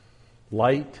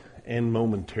light and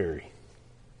momentary.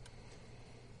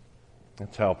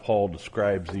 That's how Paul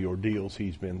describes the ordeals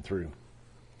he's been through.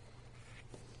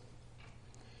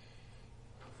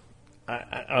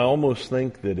 I almost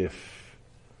think that if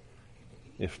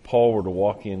Paul were to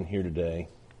walk in here today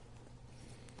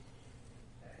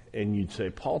and you'd say,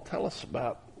 Paul, tell us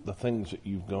about the things that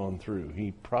you've gone through,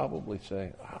 he'd probably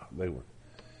say,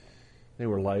 they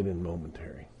were light and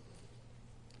momentary.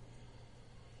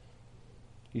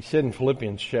 He said in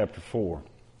Philippians chapter 4,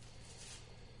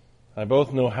 I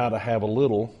both know how to have a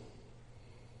little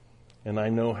and I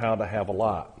know how to have a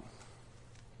lot.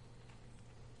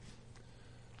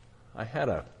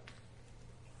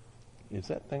 Is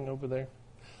that thing over there?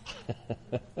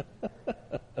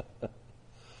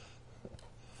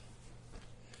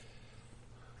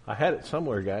 I had it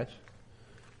somewhere, guys.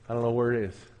 I don't know where it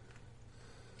is.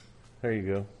 There you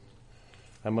go.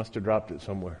 I must have dropped it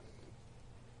somewhere.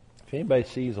 If anybody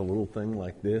sees a little thing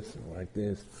like this and like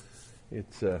this,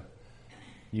 it's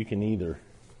you can either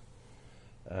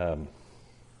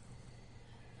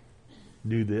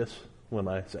do this when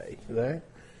I say there.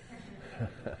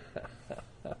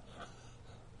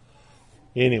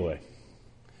 Anyway,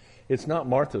 it's not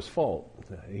Martha's fault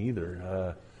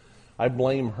either. I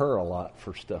blame her a lot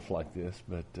for stuff like this,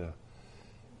 but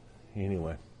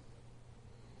anyway.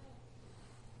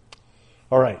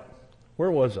 All right, where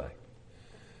was I?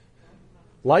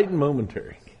 Light and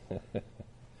momentary.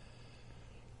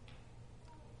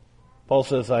 Paul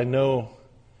says, I know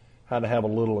how to have a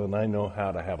little and I know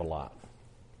how to have a lot.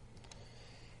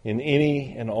 In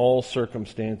any and all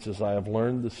circumstances, I have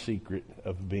learned the secret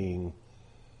of being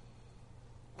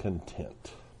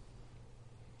content.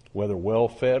 Whether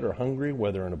well-fed or hungry,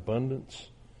 whether in abundance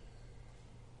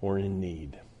or in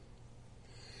need.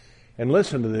 And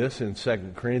listen to this in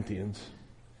 2 Corinthians.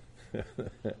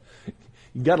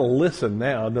 You got to listen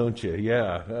now, don't you?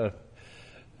 Yeah.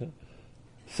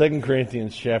 2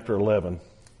 Corinthians chapter 11,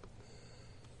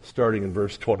 starting in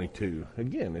verse 22.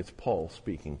 Again, it's Paul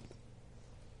speaking.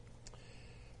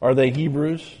 Are they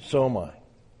Hebrews? So am I.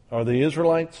 Are they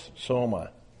Israelites? So am I.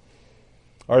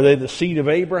 Are they the seed of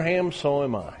Abraham? So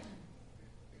am I.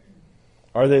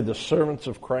 Are they the servants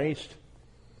of Christ?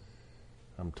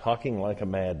 I'm talking like a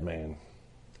madman.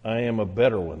 I am a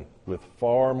better one, with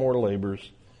far more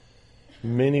labors,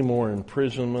 many more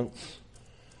imprisonments,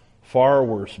 far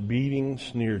worse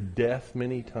beatings, near death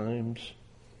many times.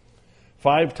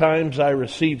 5 times I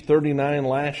received 39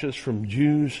 lashes from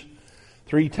Jews.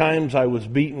 3 times I was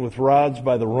beaten with rods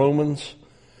by the Romans.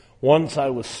 Once I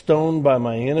was stoned by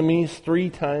my enemies. 3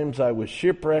 times I was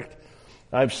shipwrecked.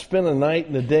 I've spent a night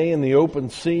and a day in the open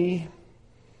sea.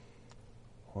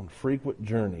 On frequent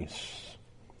journeys,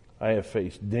 I have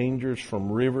faced dangers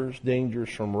from rivers, dangers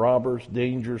from robbers,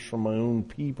 dangers from my own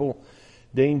people,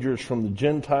 dangers from the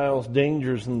Gentiles,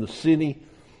 dangers in the city,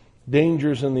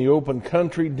 dangers in the open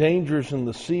country, dangers in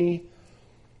the sea,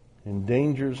 and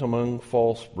dangers among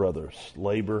false brothers,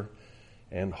 labor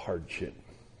and hardship.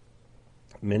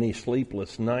 Many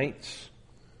sleepless nights,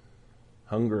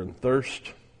 hunger and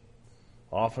thirst,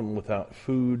 often without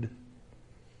food,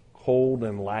 cold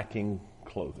and lacking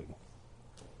clothing.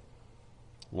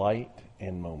 Light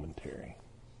and momentary.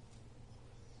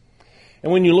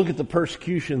 And when you look at the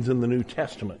persecutions in the New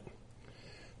Testament,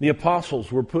 the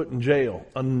apostles were put in jail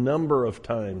a number of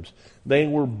times. They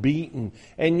were beaten.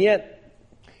 And yet,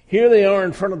 here they are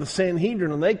in front of the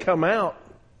Sanhedrin, and they come out,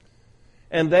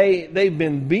 and they've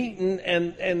been beaten,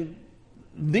 and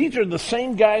these are the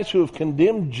same guys who have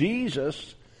condemned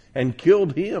Jesus and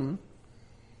killed him.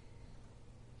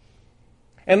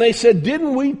 And they said,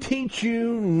 didn't we tell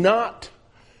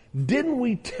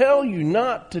you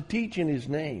not to teach in his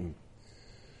name?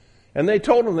 And they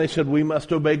told him, they said, we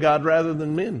must obey God rather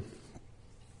than men.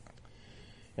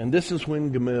 And this is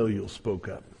when Gamaliel spoke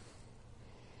up.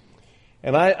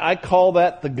 And I call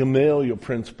that the Gamaliel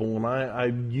principle, and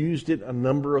I've used it a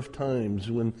number of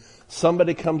times. When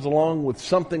somebody comes along with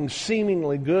something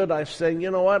seemingly good, I say,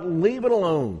 you know what, leave it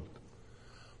alone.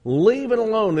 Leave it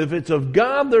alone. If it's of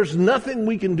God, there's nothing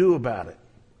we can do about it.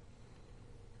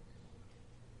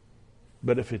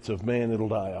 But if it's of man, it'll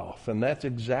die off. And that's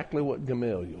exactly what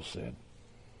Gamaliel said.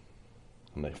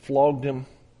 And they flogged him.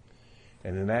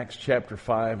 And in Acts chapter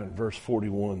 5 and verse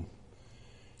 41,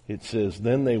 it says,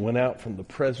 then they went out from the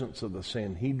presence of the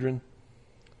Sanhedrin,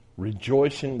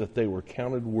 rejoicing that they were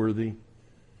counted worthy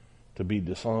to be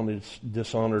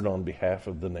dishonored on behalf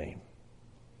of the name.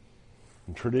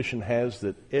 And tradition has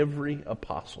that every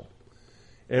apostle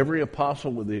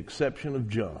with the exception of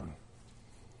John,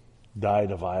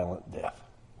 died a violent death.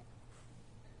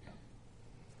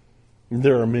 And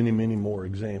there are many, many more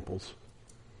examples.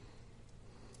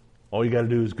 All you got to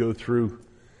do is go through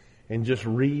and just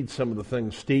read some of the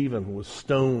things. Stephen was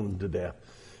stoned to death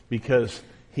because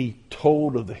he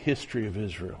told of the history of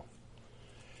Israel.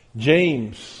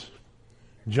 James,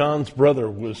 John's brother,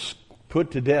 was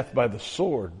put to death by the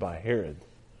sword by Herod.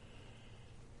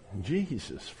 And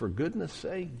Jesus, for goodness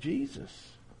sake, Jesus.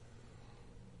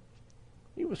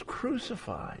 He was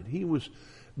crucified. He was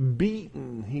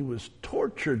beaten. He was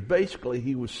tortured. Basically,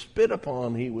 he was spit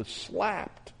upon. He was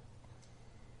slapped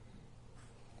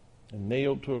and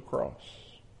nailed to a cross.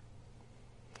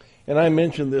 And I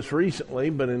mentioned this recently,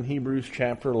 but in Hebrews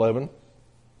chapter 11,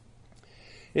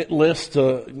 it lists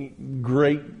a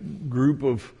great group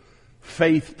of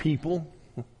faith people.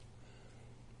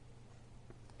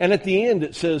 And at the end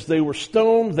it says, they were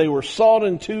stoned, they were sawed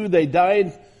in two, they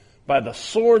died by the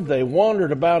sword, they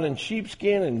wandered about in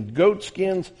sheepskin and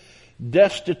goatskins,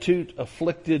 destitute,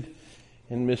 afflicted,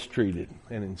 and mistreated.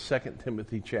 And in 2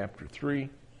 Timothy chapter 3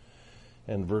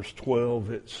 and verse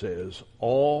 12 it says,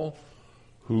 all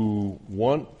who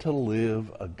want to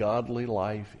live a godly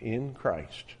life in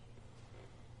Christ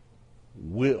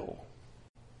will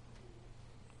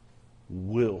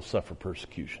suffer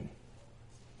persecution.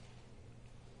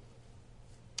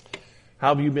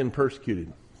 How have you been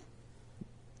persecuted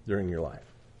during your life?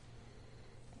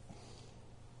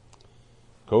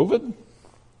 COVID?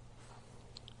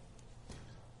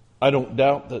 I don't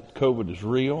doubt that COVID is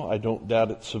real. I don't doubt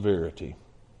its severity.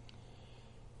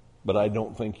 But I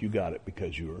don't think you got it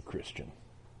because you are a Christian.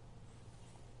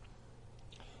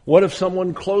 What if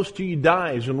someone close to you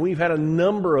dies? And we've had a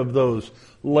number of those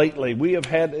lately. We have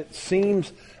had, it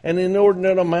seems, an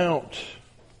inordinate amount.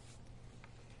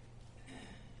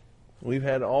 We've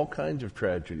had all kinds of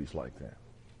tragedies like that.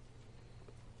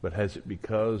 But has it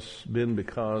been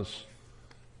because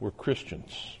we're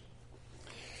Christians?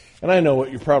 And I know what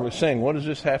you're probably saying. What does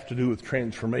this have to do with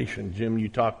transformation? Jim, you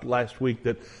talked last week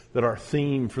that our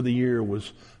theme for the year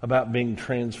was about being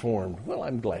transformed. Well,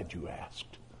 I'm glad you asked.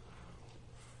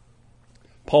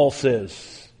 Paul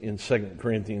says in 2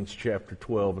 Corinthians chapter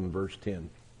 12 and verse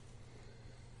 10,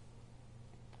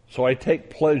 so I take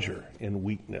pleasure in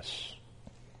weakness,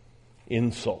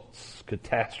 insults,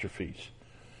 catastrophes,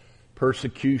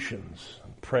 persecutions,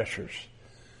 and pressures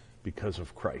because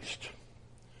of Christ.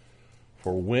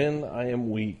 For when I am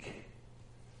weak,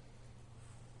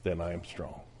 then I am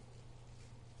strong.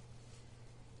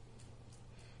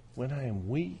 When I am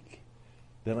weak,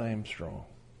 then I am strong.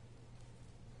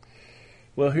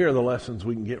 Well, here are the lessons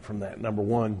we can get from that. Number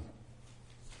one,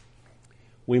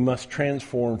 we must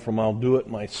transform from I'll do it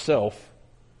myself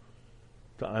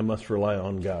to I must rely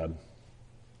on God.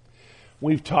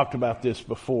 We've talked about this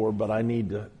before, but I need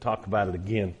to talk about it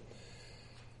again.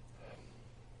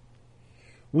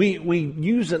 We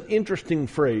use an interesting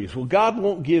phrase. Well, God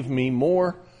won't give me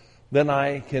more than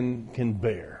I can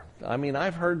bear. I mean,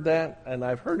 I've heard that, and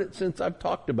I've heard it since I've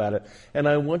talked about it, and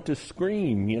I want to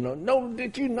scream, no,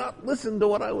 did you not listen to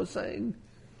what I was saying?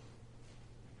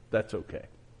 That's okay.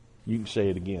 You can say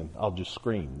it again. I'll just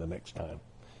scream the next time.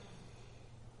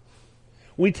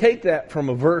 We take that from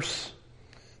a verse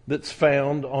that's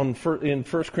found in 1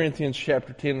 Corinthians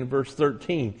chapter 10 and verse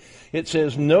 13. It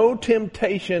says, no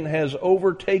temptation has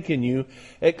overtaken you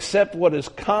except what is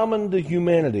common to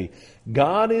humanity.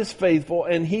 God is faithful,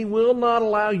 and He will not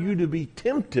allow you to be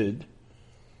tempted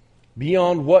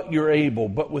beyond what you're able.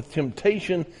 But with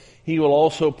temptation, He will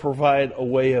also provide a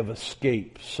way of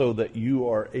escape so that you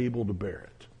are able to bear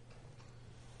it.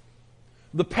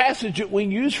 The passage that we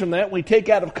use from that, we take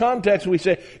out of context, and we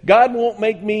say, God won't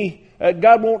let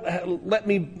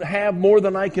me have more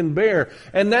than I can bear.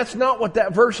 And that's not what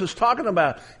that verse is talking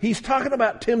about. He's talking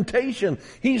about temptation.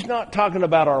 He's not talking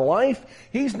about our life.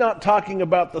 He's not talking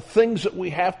about the things that we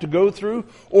have to go through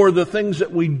or the things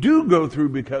that we do go through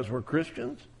because we're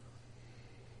Christians.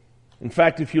 In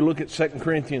fact, if you look at 2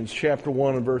 Corinthians chapter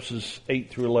 1 and verses 8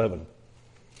 through 11,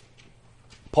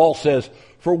 Paul says,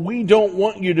 for we don't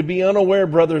want you to be unaware,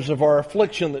 brothers, of our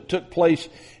affliction that took place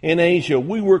in Asia.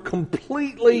 We were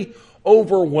completely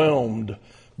overwhelmed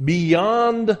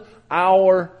beyond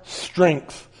our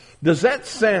strength. Does that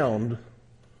sound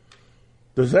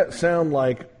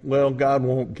like, well, God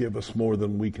won't give us more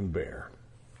than we can bear?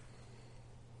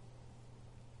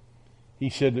 He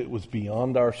said it was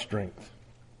beyond our strength,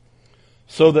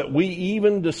 so that we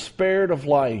even despaired of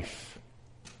life.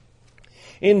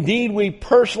 Indeed, we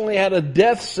personally had a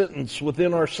death sentence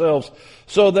within ourselves,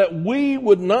 so that we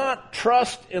would not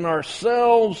trust in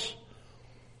ourselves,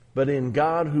 but in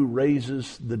God who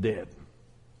raises the dead.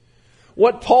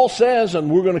 What Paul says, and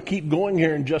we're going to keep going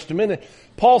here in just a minute,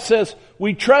 Paul says,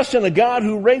 we trust in a God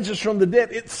who raises from the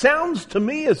dead. It sounds to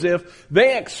me as if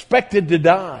they expected to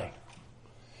die.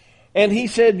 And he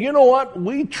said, you know what?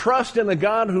 We trust in a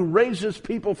God who raises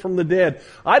people from the dead.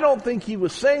 I don't think he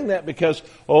was saying that because,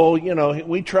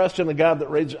 we trust in a God that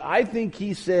raises. I think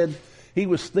he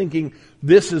was thinking,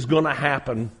 this is going to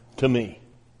happen to me.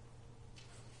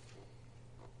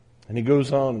 And he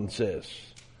goes on and says,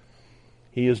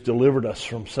 he has delivered us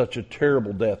from such a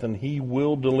terrible death, and he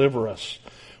will deliver us.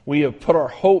 We have put our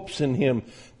hopes in him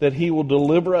that he will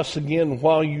deliver us again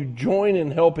while you join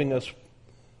in helping us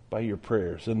by your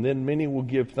prayers. And then many will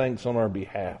give thanks on our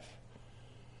behalf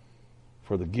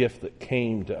for the gift that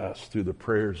came to us through the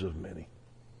prayers of many.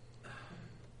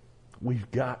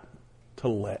 We've got to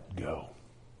let go.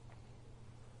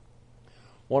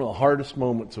 One of the hardest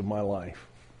moments of my life,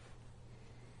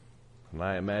 and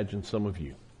I imagine some of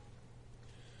you,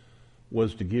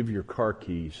 was to give your car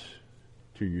keys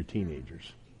to your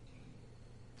teenagers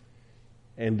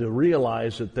and to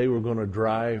realize that they were going to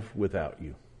drive without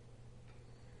you.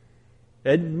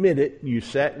 Admit it, you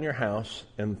sat in your house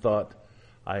and thought,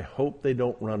 I hope they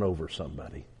don't run over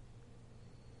somebody.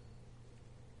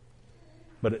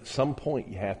 But at some point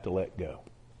you have to let go.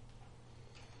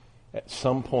 At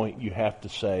some point you have to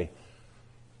say,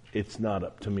 it's not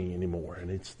up to me anymore. And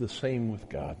it's the same with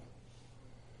God.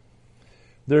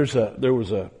 There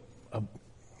was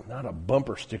not a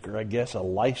bumper sticker, I guess, a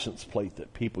license plate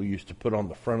that people used to put on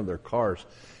the front of their cars.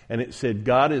 And it said,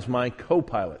 God is my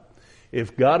co-pilot.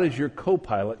 If God is your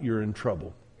co-pilot, you're in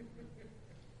trouble.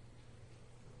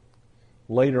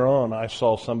 Later on, I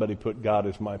saw somebody put God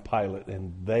as my pilot,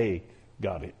 and they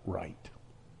got it right.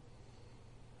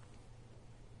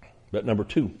 But number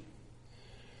 2,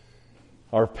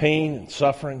 our pain and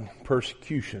suffering,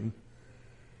 persecution,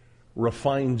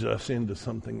 refines us into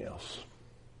something else.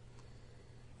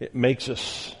 It makes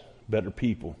us better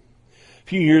people. A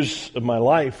few years of my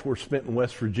life were spent in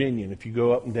West Virginia, and if you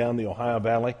go up and down the Ohio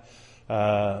Valley,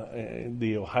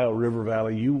 the Ohio River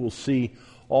Valley, you will see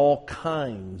all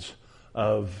kinds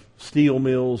of steel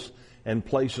mills and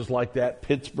places like that.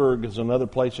 Pittsburgh is another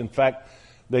place. In fact,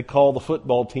 they call the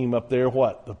football team up there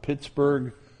what? The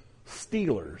Pittsburgh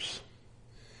Steelers.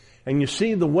 And you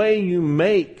see, the way you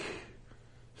make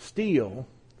steel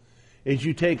is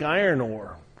you take iron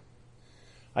ore.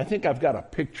 I think I've got a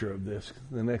picture of this.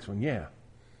 The next one, yeah.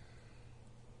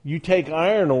 You take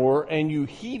iron ore and you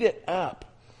heat it up.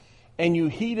 And you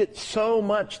heat it so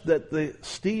much that the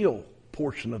steel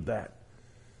portion of that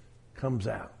comes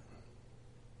out.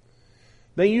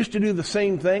 They used to do the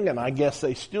same thing, and I guess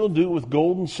they still do with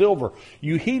gold and silver.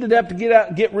 You heat it up to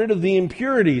get rid of the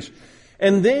impurities.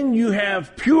 And then you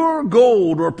have pure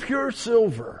gold or pure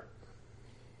silver.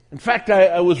 In fact,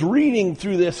 I was reading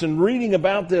through this and reading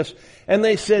about this, and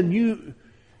they said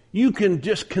you can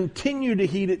just continue to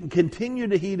heat it and continue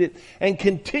to heat it and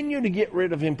continue to get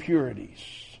rid of impurities.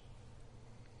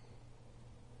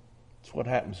 It's what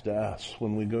happens to us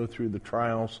when we go through the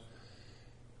trials,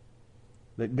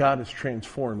 that God is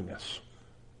transforming us,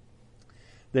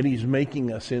 that he's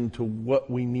making us into what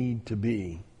we need to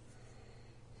be.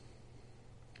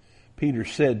 Peter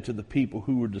said to the people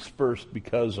who were dispersed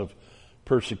because of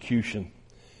persecution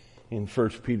in 1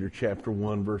 Peter chapter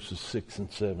 1, verses 6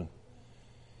 and 7.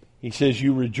 He says,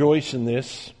 you rejoice in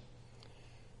this,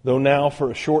 though now for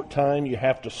a short time you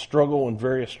have to struggle in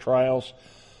various trials,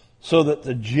 so that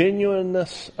the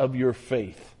genuineness of your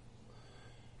faith,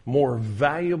 more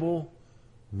valuable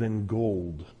than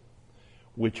gold,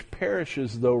 which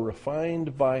perishes though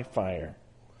refined by fire,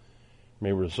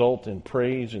 may result in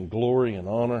praise and glory and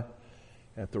honor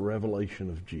at the revelation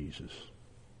of Jesus.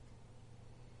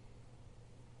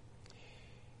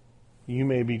 You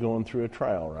may be going through a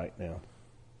trial right now.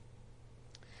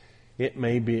 It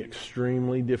may be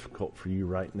extremely difficult for you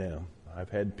right now. I've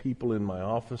had people in my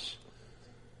office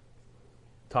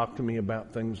talk to me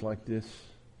about things like this,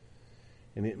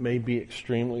 and it may be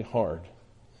extremely hard.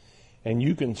 And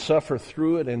you can suffer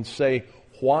through it and say,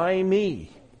 why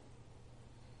me?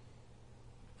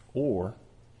 Or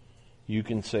you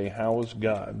can say, how is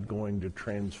God going to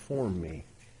transform me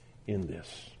in this?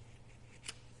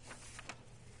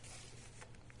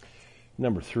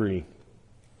 Number 3,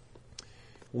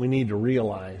 we need to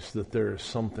realize that there is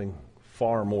something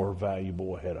far more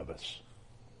valuable ahead of us.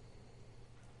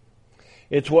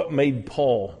 It's what made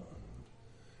Paul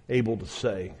able to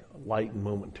say, light and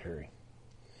momentary.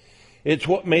 It's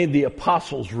what made the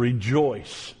apostles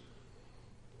rejoice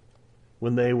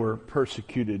when they were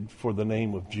persecuted for the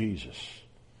name of Jesus.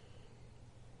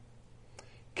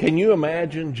 Can you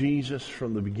imagine Jesus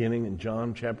from the beginning in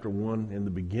John chapter 1? In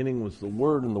the beginning was the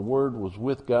Word, and the Word was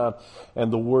with God,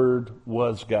 and the Word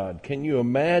was God. Can you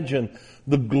imagine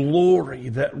the glory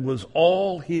that was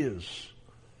all His?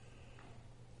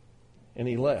 and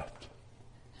he left.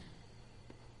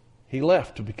 He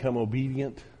left to become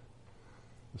obedient.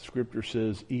 The Scripture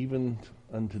says, even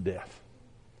unto death.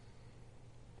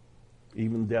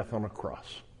 Even death on a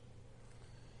cross.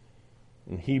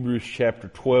 In Hebrews chapter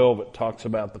 12, it talks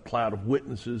about the cloud of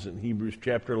witnesses. In Hebrews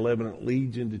chapter 11, it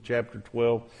leads into chapter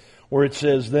 12, where it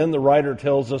says, then the writer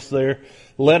tells us there,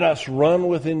 let us run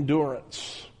with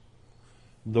endurance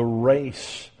the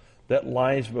race that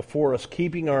lies before us,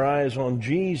 keeping our eyes on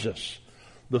Jesus,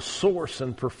 the source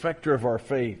and perfecter of our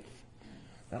faith.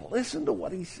 Now listen to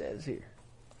what he says here.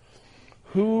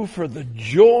 Who for the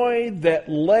joy that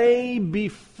lay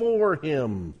before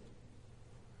him.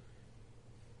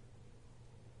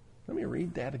 Let me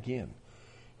read that again.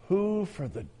 Who for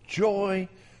the joy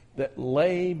that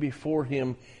lay before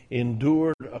him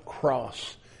endured a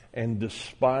cross and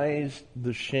despised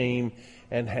the shame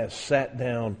and has sat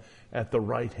down at the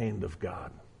right hand of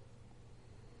God.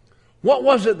 What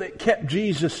was it that kept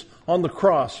Jesus on the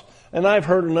cross? And I've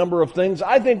heard a number of things.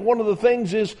 I think one of the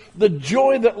things is the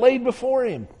joy that lay before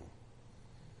him.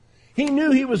 He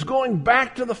knew he was going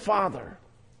back to the Father.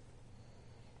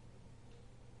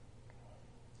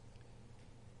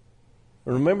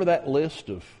 Remember that list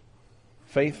of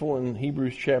faithful in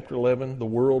Hebrews chapter 11? The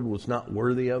world was not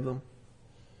worthy of them.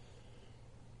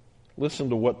 Listen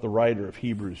to what the writer of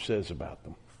Hebrews says about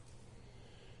them.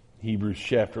 Hebrews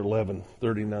chapter 11,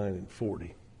 39 and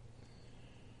 40.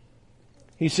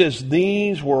 He says,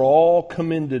 these were all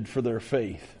commended for their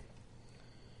faith,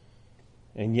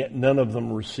 and yet none of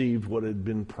them received what had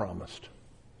been promised,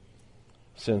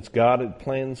 since God had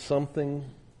planned something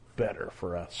better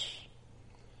for us,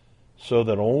 so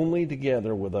that only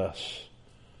together with us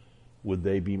would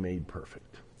they be made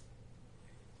perfect.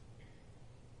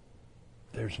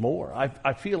 There's more.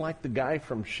 I feel like the guy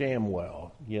from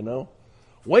Shamwell, you know.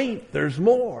 Wait, there's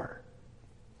more.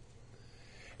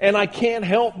 And I can't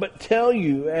help but tell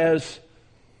you as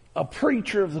a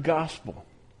preacher of the gospel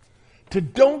to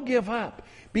don't give up,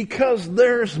 because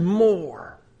there's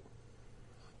more.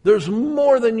 There's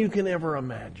more than you can ever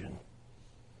imagine.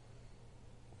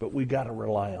 But we got to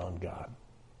rely on God.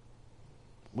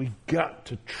 We've got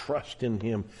to trust in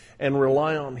him and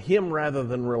rely on him rather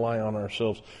than rely on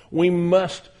ourselves. We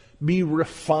must be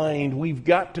refined. We've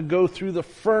got to go through the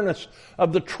furnace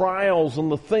of the trials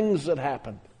and the things that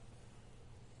happen.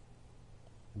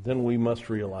 Then we must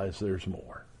realize there's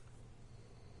more.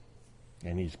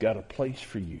 And he's got a place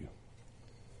for you.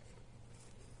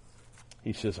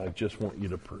 He says, I just want you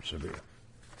to persevere.